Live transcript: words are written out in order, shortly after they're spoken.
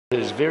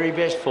very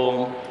best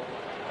form.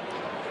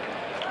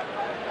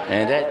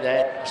 And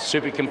that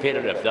super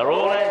competitive. They're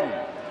all in.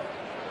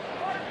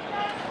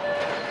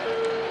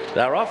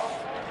 They're off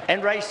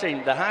and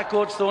racing. The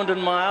Harcourt's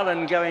Thorndon Mile,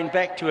 and going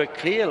back to a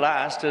clear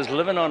last is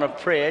Living on a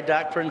Prayer.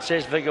 Dark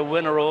Princess Vigor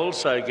Winner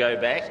also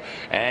go back.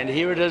 And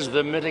here it is,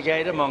 the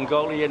Mitigator,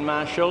 Mongolian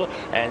Marshal,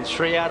 and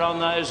 3 out on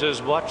those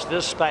is Watch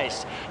This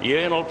Space.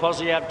 Yearn'll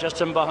posse up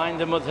just in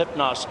behind them with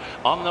Hypnos.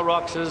 On the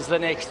Rocks is the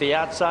next. The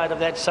outside of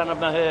that Son of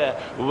Maher.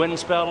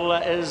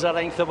 Windspell is a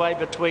length away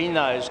between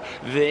those.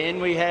 Then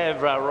we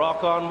have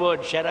Rock on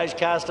Wood. Shadows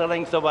Cast a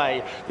length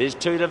away. There's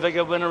 2 to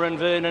Vigor Winner and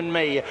Vern and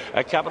Me.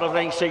 A couple of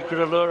lengths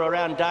Secret Allure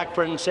around Dark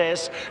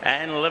Princess,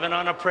 and Living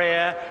on a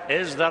Prayer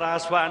is the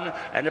last one,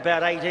 and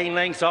about 18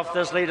 lengths off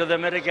this leader. The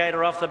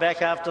Mitigator off the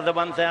back after the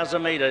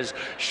 1,000 metres.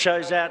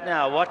 Shows out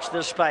now. Watch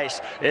This Space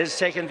is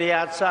second the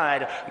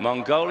outside.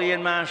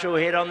 Mongolian Marshal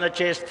head on the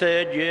chest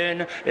third.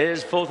 Yearn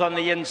is fourth on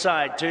the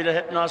inside. 2 to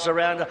Hypnos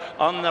around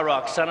on the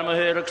Rock. Son of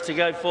Maher looks to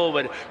go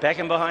forward. Back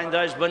and behind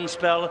those,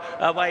 Windspell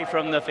away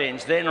from the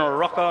fence. Then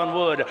Rock on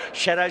Wood.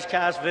 Shadows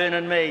Cast, Vern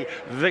and Me.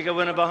 Vigor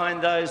Winner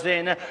behind those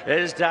then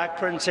is Dark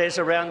Princess.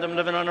 Around them,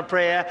 Living on a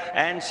Prayer,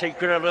 and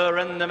Secret Allure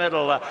in the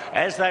middle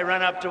as they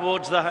run up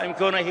towards the home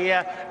corner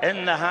here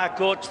in the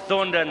Harcourt's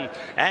Thorndon.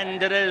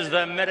 And it is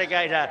the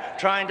Mitigator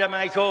trying to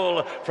make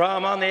all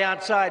from on the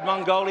outside.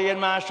 Mongolian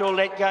Marshal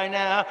let go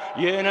now.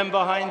 Yearn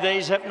behind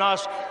these.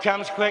 Hypnos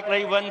comes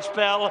quickly.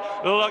 Windspell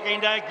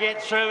looking to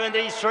get through, and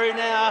he's through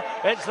now.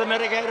 It's the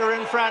Mitigator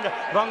in front.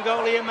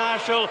 Mongolian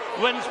Marshal.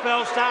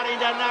 Windspell starting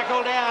to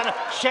knuckle down.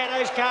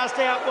 Shadows Cast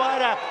out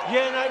wider.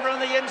 Yearn over on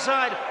the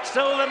inside.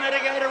 Still the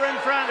Mitigator in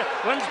front.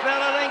 Windspell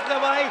a length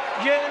away.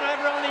 Yearn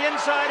over on the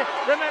inside.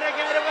 The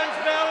Mitigator,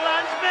 Windspell,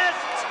 lunge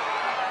missed.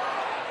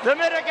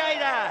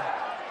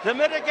 The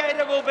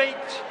Mitigator will beat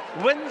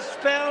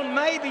Windspell,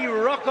 maybe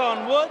Rock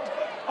on Wood.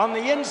 On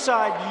the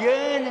inside,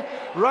 Yearn,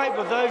 right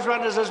with those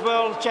runners as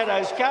well.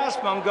 Shadows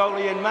Cast,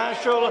 Mongolian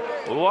Marshal,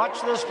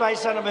 Watch This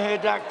Space, Son of Her,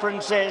 Dark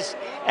Princess,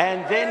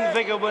 and then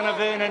Vigor Winner,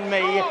 Vern and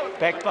Me.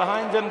 Back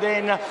behind them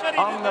then,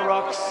 on the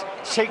Rocks,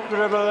 Secret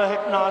Allure,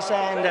 Hypnos,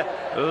 and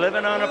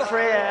Living on a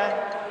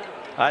Prayer.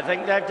 I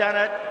think they've done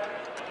it.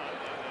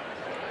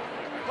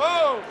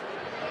 Whoa!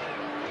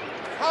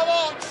 Come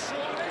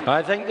on,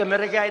 I think the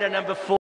Mitigator, number 4.